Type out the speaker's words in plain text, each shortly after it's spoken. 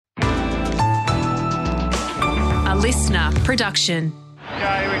a listener production.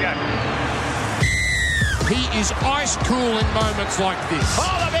 Okay, here we go. He is ice cool in moments like this.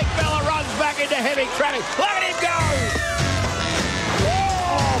 Oh, the big fella runs back into heavy traffic. Look at him go!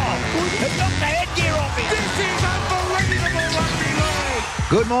 Oh, he knocked the headgear off him. This is unbelievable rugby league.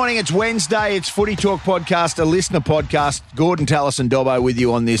 Good morning. It's Wednesday. It's Footy Talk Podcast, a listener podcast. Gordon, Tallis and Dobbo with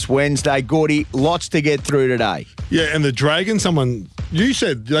you on this Wednesday. Gordy, lots to get through today. Yeah, and the Dragons, you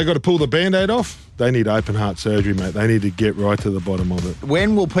said they got to pull the Band-Aid off? They need open heart surgery, mate. They need to get right to the bottom of it.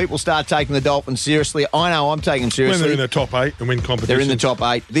 When will people start taking the Dolphins seriously? I know I'm taking them seriously. When they're in the top 8 and win competitions. They're in the top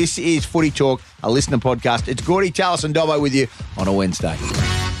 8. This is Footy Talk, a listener podcast. It's Gordy, Tallis and Dobbo with you on a Wednesday.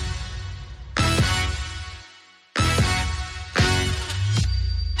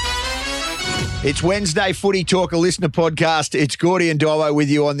 It's Wednesday, Footy Talk, a listener podcast. It's Gordy and Dobbo with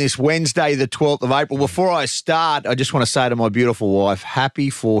you on this Wednesday, the 12th of April. Before I start, I just want to say to my beautiful wife,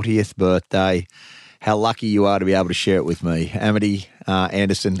 happy 40th birthday. How lucky you are to be able to share it with me. Amity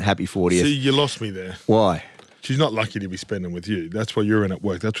Anderson, happy 40th. See, you lost me there. Why? She's not lucky to be spending with you. That's why you're in at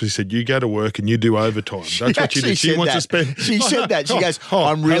work. That's what she said. You go to work and you do overtime. That's what you do. She wants to spend. She said that. She goes,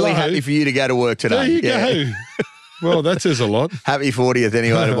 I'm really happy for you to go to work today. There you go. Well, that says a lot. Happy 40th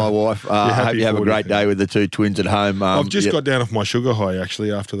anyway to my wife. I hope you have a great day with the two twins at home. I've just got down off my sugar high,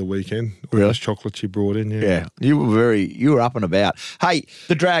 actually, after the weekend. All those chocolates she brought in, Yeah, you were up and about. Hey,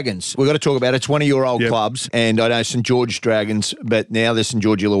 the Dragons, we've got to talk about it. It's one of your old clubs, and I know St George Dragons, but now there's St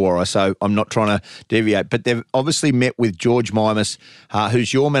George Illawarra, so I'm not trying to deviate. But they've obviously met with George Mimas,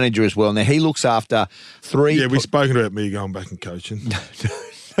 who's your manager as well. Now, he looks after three... Yeah, we've spoken about me going back and coaching.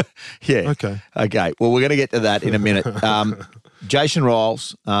 Yeah. Okay. Well, we're going to get to that in a minute. Jason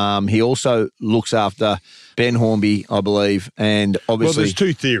Riles, he also looks after Ben Hornby, I believe, and obviously... Well, there's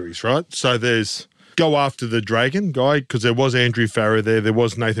two theories, right? So there's go after the Dragon guy, because there was Andrew Farrer there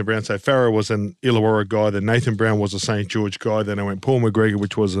was Nathan Brown. So Farrer was an Illawarra guy, then Nathan Brown was a St George guy, then I went Paul McGregor,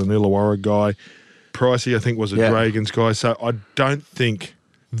 which was an Illawarra guy. Pricey, I think, was a Dragons guy. So I don't think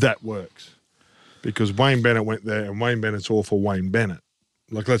that works, because Wayne Bennett went there, and Wayne Bennett's all for Wayne Bennett.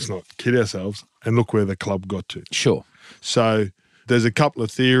 Like, let's not kid ourselves, and look where the club got to. Sure. So there's a couple of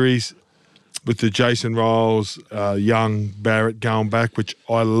theories with the Jason Riles, Young, Barrett going back, which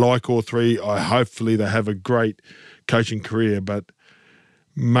I like all three. Hopefully they have a great coaching career, but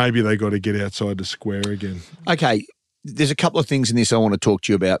maybe they got to get outside the square again. Okay, there's a couple of things in this I want to talk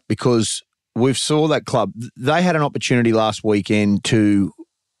to you about, because we've saw that club. They had an opportunity last weekend to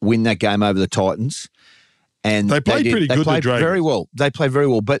win that game over the Titans. And they played pretty good, the Dragons. Very well. They played very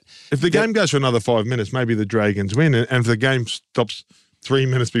well. But if the game goes for another 5 minutes, maybe the Dragons win. And if the game stops 3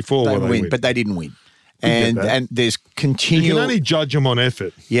 minutes before, they win. But they didn't win. And there's continual... You can only judge them on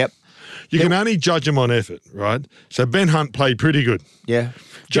effort. Yep. You can only judge them on effort, right? So Ben Hunt played pretty good. Yeah.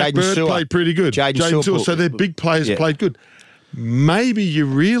 Jack Bird played pretty good. Jaden Sewell. So their big players played good. Maybe you're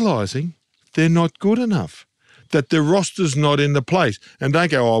realising they're not good enough, that the roster's not in the place. And don't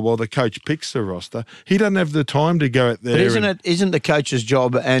go, the coach picks the roster. He doesn't have the time to go out there. But isn't the coach's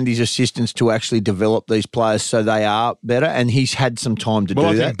job and his assistants to actually develop these players so they are better? And he's had some time to do that.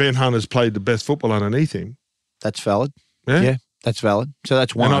 Well, I think Ben Hunt has played the best football underneath him. That's valid. Yeah, that's valid. So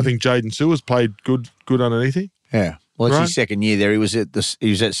that's one. And I think Jaden Sewell's played good underneath him. Yeah. Well, it's his second year there. He was at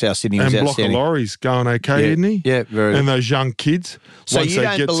South Sydney. He was and outstanding. Blocker Laurie's going okay, isn't he? Yeah, very. And those young kids. So you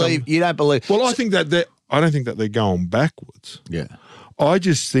don't believe. Well, I think that I don't think that they're going backwards. Yeah. I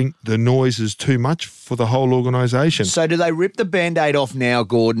just think the noise is too much for the whole organisation. So do they rip the Band-Aid off now,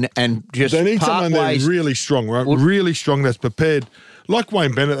 Gordon, and just They need someone that's really strong, right? Really strong, that's prepared. Like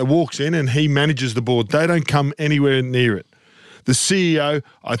Wayne Bennett that walks in and he manages the board. They don't come anywhere near it. The CEO,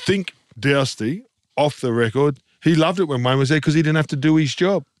 I think, Dousty, off the record, he loved it when Wayne was there because he didn't have to do his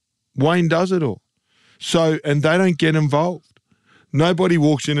job. Wayne does it all. So, and they don't get involved. Nobody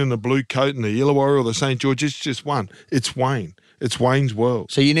walks in a blue coat in the Illawarra or the St George. It's just one. It's Wayne. It's Wayne's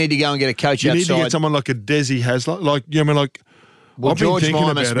world. So you need to go and get a coach outside. You need to get someone like a Desi Hasler. Well, George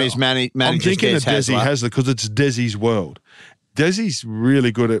Mimas is manages I'm thinking of Desi Hasler because it's Desi's world. Desi's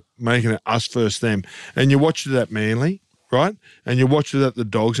really good at making it us first them. And you watched it at Manly, right? And you watched it at the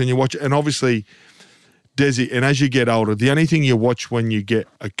Dogs, and obviously Desi, and as you get older, the only thing you watch when you get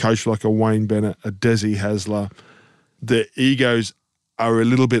a coach like a Wayne Bennett, a Desi Hasler, their egos are a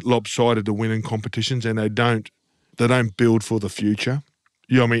little bit lopsided to winning competitions, and they don't build for the future.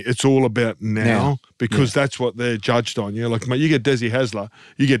 You know what I mean? It's all about now because that's what they're judged on. You know, like, mate, you get Desi Hasler,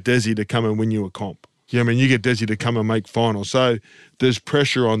 you get Desi to come and win you a comp. You know what I mean? You get Desi to come and make finals. So there's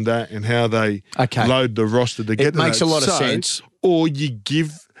pressure on that and how they load the roster to get to that. It makes a lot of sense. Or you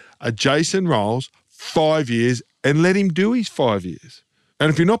give a Jason Riles 5 years and let him do his 5 years. And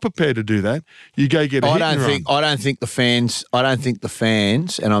if you're not prepared to do that, you go get a hit and run. I don't think the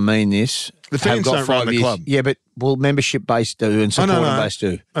fans, and I mean this, The fans have got don't run 5 the years. club. Yeah, but membership-based do and supporter-based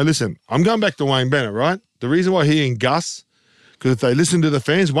do. Hey, listen, I'm going back to Wayne Bennett, right? The reason why he and Gus, because if they listen to the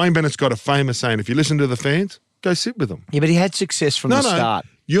fans, Wayne Bennett's got a famous saying, if you listen to the fans, go sit with them. Yeah, but he had success from the start.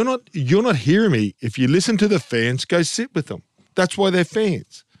 You're not hearing me. If you listen to the fans, go sit with them. That's why they're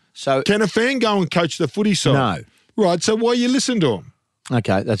fans. So can a fan go and coach the footy side? No. Right, so why you listen to them?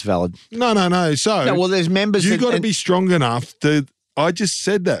 Okay, that's valid. No. So well, there's members. You got to be strong enough to. I just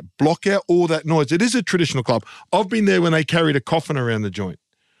said that. Block out all that noise. It is a traditional club. I've been there when they carried a coffin around the joint.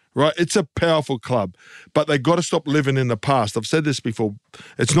 Right? It's a powerful club, but they got to stop living in the past. I've said this before.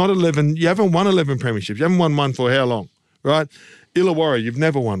 It's not 11. You haven't won 11 premierships. You haven't won one for how long? Right? Illawarra, you've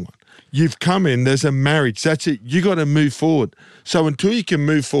never won one. You've come in, there's a marriage. That's it. You got to move forward. So until you can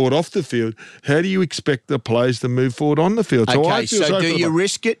move forward off the field, how do you expect the players to move forward on the field? Okay, so do you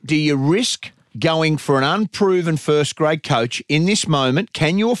risk it? Do you risk going for an unproven first-grade coach in this moment?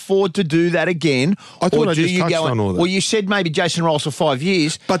 Can you afford to do that again? I thought I just touched on all that. Well, you said maybe Jason Riles for 5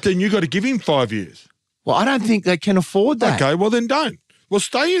 years. But then you got to give him 5 years. Well, I don't think they can afford that. Okay, well then don't. Well,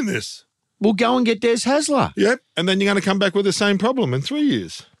 stay in this. We'll go and get Des Hasler. Yep, and then you're going to come back with the same problem in 3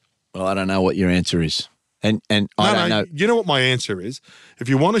 years. Well, I don't know what your answer is. And I don't know. You know what my answer is? If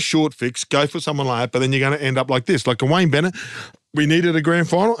you want a short fix, go for someone like that, but then you're going to end up like this. Like a Wayne Bennett, we needed a grand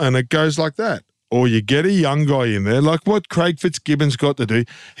final, and it goes like that. Or you get a young guy in there, like what Craig Fitzgibbon's got to do.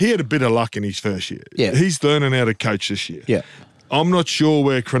 He had a bit of luck in his first year. Yeah. He's learning how to coach this year. Yeah. I'm not sure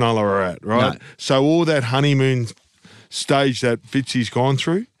where Cronulla are at, right? No. So all that honeymoon stage that Fitzy's gone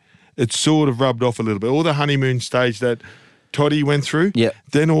through, it's sort of rubbed off a little bit. All the honeymoon stage that Toddy went through,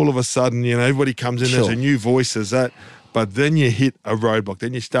 then all of a sudden, everybody comes in, there's a new voice, there's that, but then you hit a roadblock.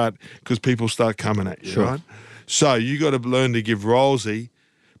 Then you start, because people start coming at you, right? So you got to learn to give Rolesy,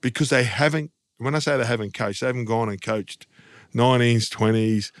 because they haven't, when I say they haven't coached, they haven't gone and coached 19s,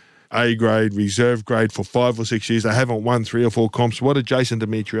 20s, A grade, reserve grade for 5 or 6 years. They haven't won 3 or 4 comps. What a Jason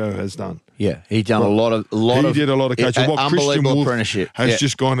Demetrio has done. Yeah, he done a lot of coaching. What Christian Wolf apprenticeship has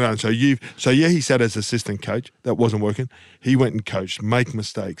just gone down. So he sat as assistant coach. That wasn't working. He went and coached. Make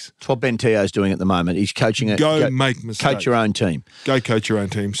mistakes. That's what Ben Teo's doing at the moment. He's coaching it. Go make mistakes. Coach your own team. Go coach your own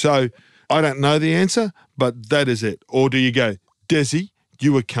team. So I don't know the answer, but that is it. Or do you go, Desi,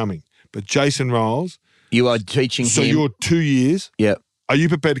 you were coming, but Jason Riles, you are teaching him. So you're 2 years. Yeah. Are you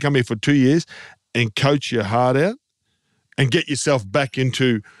prepared to come here for 2 years and coach your heart out and get yourself back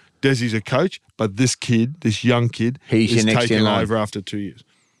into Desi's a coach, but this young kid, is taking over after 2 years?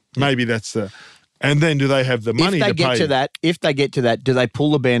 Maybe that's the... And then do they have the money to pay? If they get to that, do they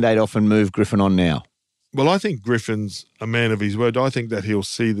pull the Band-Aid off and move Griffin on now? Well, I think Griffin's a man of his word. I think that he'll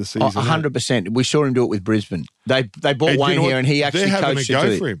see the season. 100%. We saw him do it with Brisbane. They bought Wayne here and he actually coached it. They're having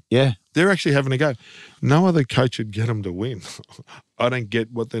a go for him. Yeah. They're actually having a go. No other coach would get them to win. I don't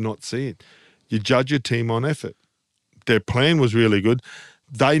get what they're not seeing. You judge your team on effort. Their plan was really good.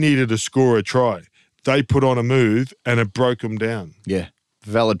 They needed to score a try. They put on a move and it broke them down. Yeah.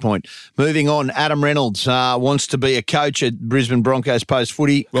 Valid point. Moving on, Adam Reynolds wants to be a coach at Brisbane Broncos post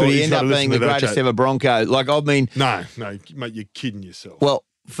footy. Could he end up being the greatest ever Bronco? No, mate, you're kidding yourself. Well,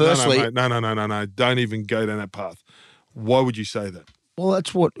 firstly... No. Don't even go down that path. Why would you say that? Well,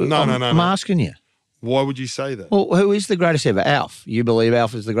 that's what I'm asking you. Why would you say that? Well, who is the greatest ever? Alf. You believe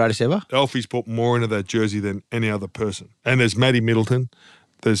Alf is the greatest ever? Alfie's put more into that jersey than any other person. And there's Matty Middleton.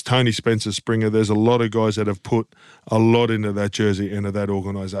 There's Tony Spencer Springer. There's a lot of guys that have put a lot into that jersey, into that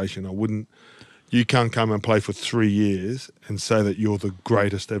organisation. You can't come and play for 3 years and say that you're the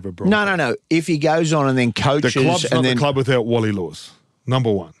greatest ever Bronco. No. If he goes on and then coaches... The club's not the club without Wally Lewis.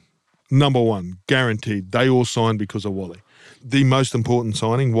 Number one, guaranteed. They all signed because of Wally. The most important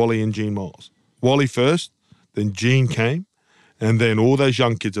signing, Wally and Gene Miles. Wally first, then Gene came, and then all those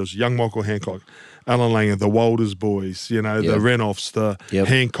young kids. There was young Michael Hancock, Alan Langer, the Walters boys, the Renoffs, the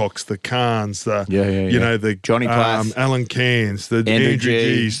Hancocks, the Kahns, the Johnny Plath, Alan Cairns, the Andrew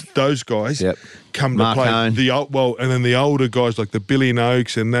G's, those guys come Mark to play. Hone. And then the older guys like the Billy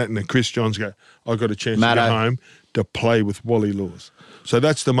Noakes and the Chris Johns go, I got a chance to go home to play with Wally Lewis. So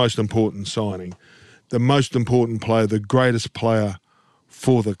that's the most important signing. The most important player, the greatest player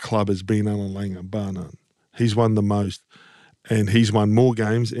for the club has been Alan Langer, bar none. He's won the most. And he's won more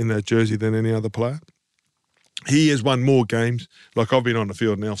games in that jersey than any other player. He has won more games. Like, I've been on the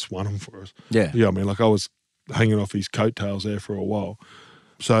field and Alf's won them for us. Yeah. I mean, I was hanging off his coattails there for a while.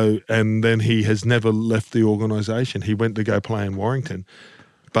 So, and then he has never left the organisation. He went to go play in Warrington.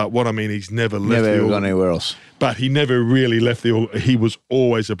 But what I mean, he's never left Never the ever All. gone anywhere else. But he never really left the All. He was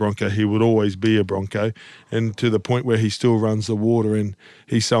always a Bronco. He would always be a Bronco, and to the point where he still runs the water, and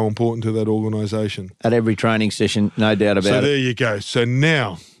he's so important to that organisation. At every training session, no doubt about So it. there you go. So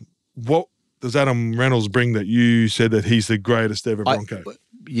now, what does Adam Reynolds bring that you said that he's the greatest ever Bronco?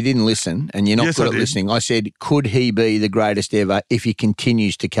 You didn't listen, and you're not Yes, good I at did. listening. I said, could he be the greatest ever if he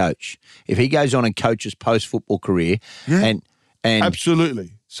continues to coach? If he goes on and coaches post-football career, and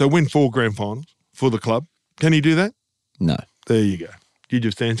Absolutely. So win 4 grand finals for the club. Can he do that? no. There you go. You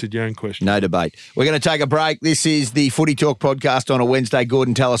just answered your own question. No debate. We're going to take a break. This is the Footy Talk podcast on a Wednesday.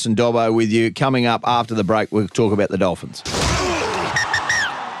 Gordon Tallis and Dobbo with you. Coming up after the break, we'll talk about the Dolphins.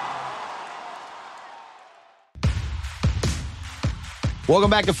 Welcome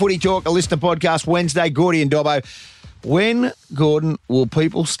back to Footy Talk, a listener podcast, Wednesday. Gordy and Dobbo. When, Gordon, will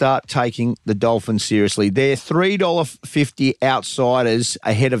people start taking the Dolphins seriously? They're $3.50 outsiders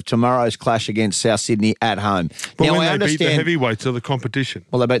ahead of tomorrow's clash against South Sydney at home. But now, when I they beat the understand. heavyweights of the competition,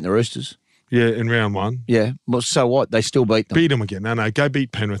 Well, they beat the Roosters. yeah, in round 1, Yeah. Well, so what? They still beat them. beat them again. No, go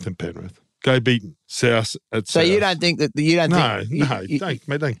beat Penrith and Penrith. Go beat South at So South. you don't think that you don't No,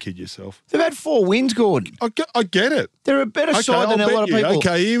 think don't kid yourself. they've had 4 wins, Gordon. I get it. They're a better side than I'll a lot of bet you. people.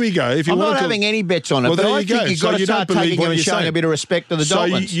 Okay, here we go. If you I'm want not to, having any bets on it, Well, but there I you think go. you've So got to you don't start believe taking what them and you're showing saying. a bit of respect to the so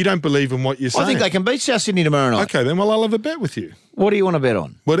Dolphins. you don't believe in what you're saying. I think they can beat South Sydney tomorrow night. Okay, then I'll have a bet with you. What do you want to bet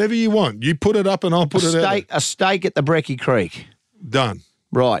on? Whatever you want. You put it up and I'll put it out. A steak at the Brecky Creek. Done.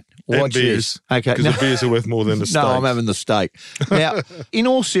 Right. And Watch beers. this. Okay. Because the beers are worth more than the steak. No, I'm having the steak. Now, in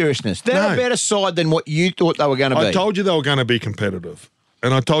all seriousness, they're No. a better side than what you thought they were going to be. I told you they were going to be competitive.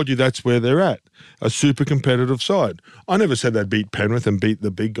 And I told you that's where they're at. A super competitive side. I never said they'd beat Penrith and beat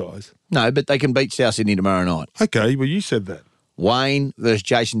the big guys. No, but they can beat South Sydney tomorrow night. Okay, well, you said that. Wayne versus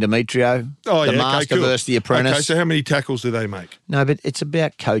Jason Demetrio. Oh, the yeah, master okay, cool. versus the apprentice. Okay, so how many tackles do they make? No, but it's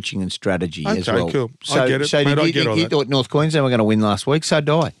about coaching and strategy as Okay, well. cool. I So, get it, So mate, did I you get all think you that. thought North Queensland were going to win last week? So did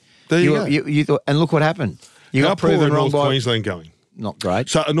I. There you go. You thought, and look what happened. You How got poor are proven wrong North by Queensland going? not great.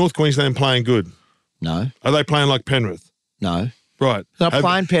 So are North Queensland playing good? No, Are they playing like Penrith? no, Right. not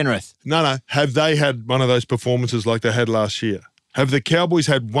playing Penrith. No. Have they had one of those performances like they had last year? Have the Cowboys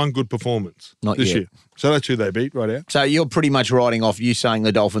had one good performance Not this yet. year? So that's who they beat right out. So you're pretty much writing off you saying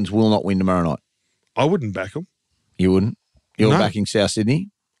the Dolphins will not win tomorrow night. I wouldn't back them. You wouldn't. You're No. backing South Sydney.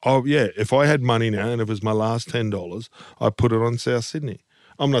 Oh, yeah. If I had money now and it was my last $10, I'd put it on South Sydney.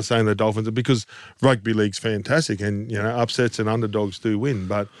 I'm not saying the Dolphins are because rugby league's fantastic and, upsets and underdogs do win.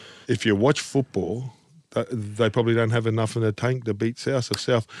 But if you watch football, they probably don't have enough in the tank to beat South.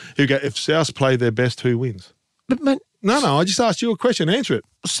 If South play their best, who wins? But man, No, I just asked you a question. Answer it.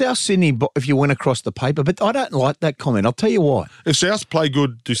 South Sydney, if you went across the paper, but I don't like that comment. I'll tell you why. If South play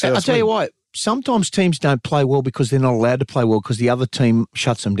good, do South I'll tell you win? why. Sometimes teams don't play well because they're not allowed to play well because the other team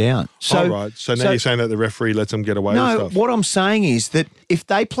shuts them down. So, All right. So now you're saying that the referee lets them get away with no, stuff. what I'm saying is that if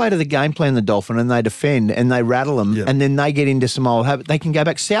they play to the game plan, the Dolphin, and they defend and they rattle them Yeah. and then they get into some old habit, they can go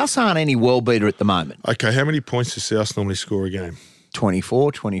back. South aren't any world beater at the moment. Okay, how many points does South normally score a game?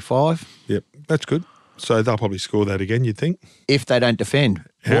 24, 25, Yep, that's good. So they'll probably score that again, you'd think. if they don't defend.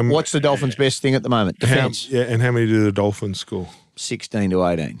 What's the Dolphins' best thing at the moment? Defence. And how many do the Dolphins score? 16 to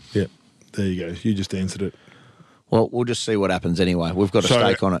 18. Yep, there you go. You just answered it. Well, we'll just see what happens anyway. We've got a So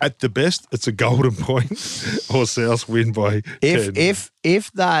stake on it. at the best, it's a golden point or South win by 10.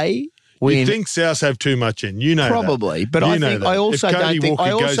 If they win, You think South have too much in. You know that. Probably, but You I know think that. I also if Cody don't think- Walker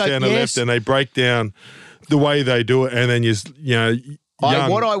I goes also- down the yes. left and they break down the way they do it, and then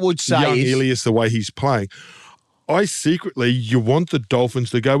what I would say young is- Ilias, the way he's playing. I secretly, you want the Dolphins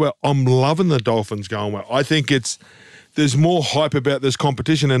to go well. I'm loving the Dolphins going well. I think there's more hype about this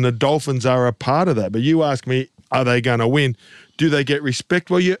competition, and the Dolphins are a part of that. But you ask me, are they going to win? Do they get respect?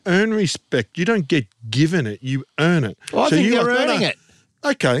 Well, you earn respect. You don't get given it. You earn it. I think they're earning it.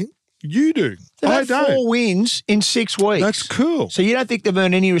 Okay, you do. They've I had don't. 4 wins in 6 weeks. That's cool. So you don't think they've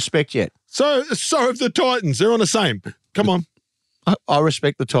earned any respect yet? So have the Titans. They're on the same. Come on. I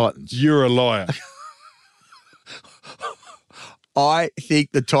respect the Titans. You're a liar. I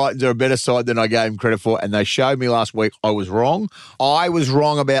think the Titans are a better side than I gave them credit for, and they showed me last week I was wrong. I was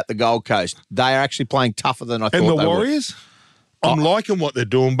wrong about the Gold Coast. They are actually playing tougher than I thought And the they would. Warriors? I'm liking what they're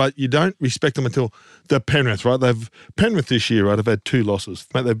doing, but you don't respect them until the Penrith, right? Penrith this year, right, have had 2 losses.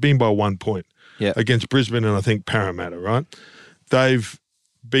 Mate, they've been by 1 point against Brisbane and I think Parramatta, right? They've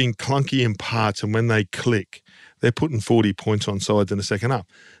been clunky in parts, and when they click, they're putting 40 points on sides in the second half.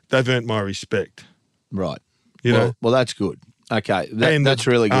 They've earned my respect. Right. You know? Well, that's good. Okay, that's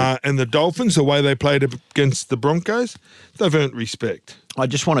really good. And the Dolphins, the way they played against the Broncos, they've earned respect. I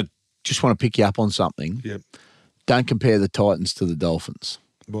just want to pick you up on something. Yep. Don't compare the Titans to the Dolphins.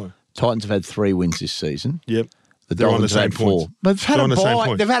 Why? Titans have had 3 wins this season. Yep. The They're on the Dolphins have same had 4. points. But they've had They're a on the same bye.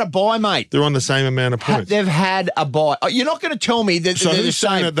 points. They've had a bye, mate. They're on the same amount of points. They've had a bye. You're not going to tell me that So they're the who's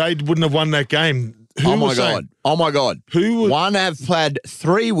saying same. that they wouldn't have won that game? Who Oh my was saying? God! Oh my God! Who would- One have had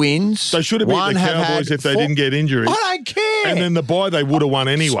 3 wins. They should have beat One the have Cowboys had if they 4. didn't get injuries. I don't care. And then the bye they would have won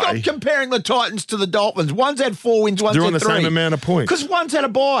anyway. Stop comparing the Titans to the Dolphins. One's had 4 wins. One's They're had on the 3. same amount of points. Because one's had a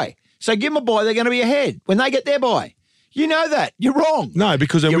bye. So give them a bye. They're going to be ahead when they get their bye. You know that. You're wrong. No,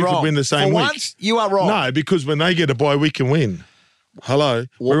 because then You're we wrong. could win the same For week. once, you are wrong. No, because when they get a bye, we can win. Hello,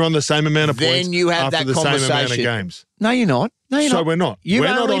 we're on the same amount of Then points you have after that the same amount of conversation. games. No, you're not. No, you're So not. we're not. You've We're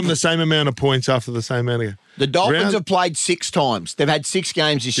not only- on the same amount of points after the same amount of games. The Dolphins Round- have played 6 times. They've had 6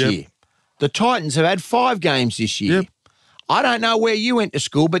 games this Yep. year. The Titans have had 5 games this year. Yep. I don't know where you went to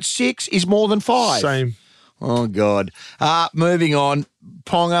school, but 6 is more than 5. Same. Oh, God. Moving on.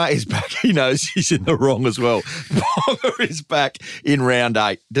 Ponga is back. He knows he's in the wrong as well. Ponga is back in round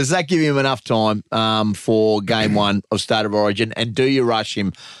 8. Does that give him enough time for game 1 of State of Origin? And do you rush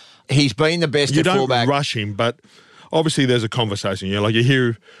him? He's been the best You at don't fullback. rush him, but obviously there's a conversation. You know, like you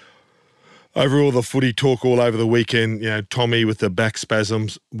hear over all the footy talk all over the weekend, you know, Tommy with the back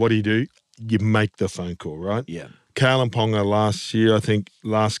spasms. What do? You make the phone call, right? Yeah. Carlin Ponga last year, I think,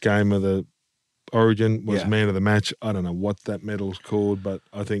 last game of the Origin was man of the match. I don't know what that medal's called, but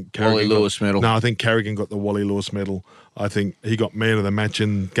I think Wally Lewis medal. No, I think Carrigan got the Wally Lewis medal. I think he got man of the match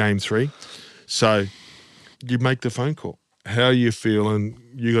in game 3. So you make the phone call. How are you feeling?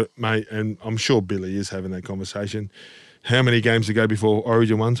 You got, mate, and I'm sure Billy is having that conversation. How many games to go before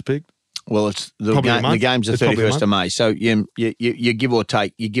Origin 1's picked? Well, it's the Probably a game. The month. game's the It's probably a 31st of May. So you give or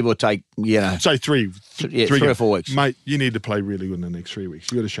take. You know. Say 3. Yeah, 3 or 4 weeks. Mate, you need to play really good in the next 3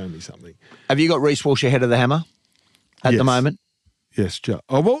 weeks. You got to show me something. Have you got Reece Walsh ahead of the hammer at the Yes. moment? Yes, Joe.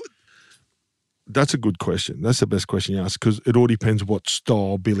 Oh, well, that's a good question. That's the best question you ask because it all depends what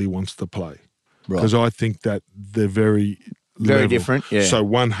style Billy wants to play. Right. Because I think that they're very level. different, yeah. So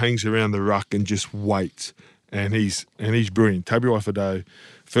one hangs around the ruck and just waits, and he's brilliant. Tabuai Fado,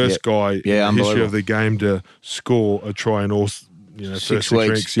 first guy in the history unbelievable. of the game to score a try in all, first 6 6 weeks,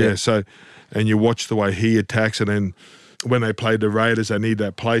 weeks. yeah. Yeah. So, and you watch the way he attacks, and then when they played the Raiders, they need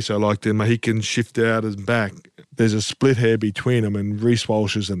that play. So like them, he can shift out his back. There's a split hair between them, and Reece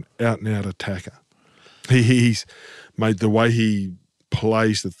Walsh is an out-and-out attacker. He's made the way he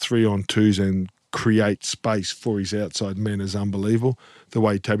plays the 3-on-2s and creates space for his outside men is unbelievable. The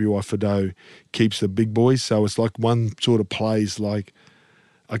way Tabuai Fado keeps the big boys. So it's like one sort of plays like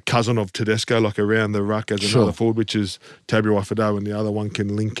a cousin of Tedesco, like around the ruck as another forward, which is Tabuai Fado, and the other one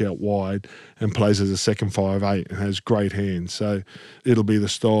can link out wide and plays as a second 5'8" and has great hands. So it'll be the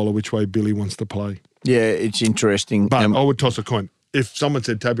style of which way Billy wants to play. Yeah, it's interesting. But I would toss a coin. If someone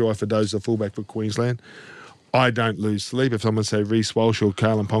said Tabuai Fado's the fullback for Queensland, I don't lose sleep. If someone said Reece Walsh or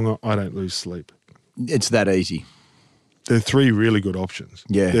Carlin Ponga, I don't lose sleep. It's that easy. They're 3 really good options.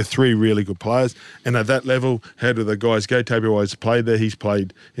 Yeah. They're 3 really good players. And at that level, how do the guys go? Tabuai's played there. He's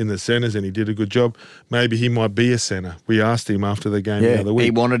played in the centres and he did a good job. Maybe he might be a centre. We asked him after the game the other week.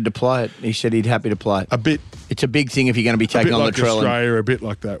 He wanted to play it. He said he'd happy to play it. A bit It's a big thing if you're going to be taking on like Latrell and Australia, a bit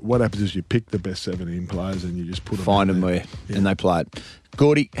like that. What happens is you pick the best 17 players and you just put them find out them there. where and they play it.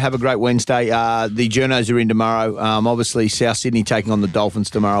 Gordy, have a great Wednesday. The Journos are in tomorrow. Obviously, South Sydney taking on the Dolphins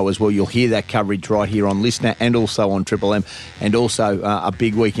tomorrow as well. You'll hear that coverage right here on Listener and also on Triple M. And also a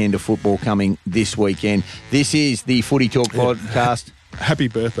big weekend of football coming this weekend. This is the Footy Talk podcast. Happy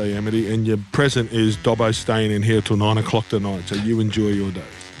birthday, Amity. And your present is Dobbo staying in here till 9 o'clock tonight. So you enjoy your day.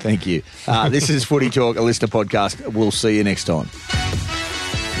 Thank you. This is Footy Talk, a listener podcast. We'll see you next time.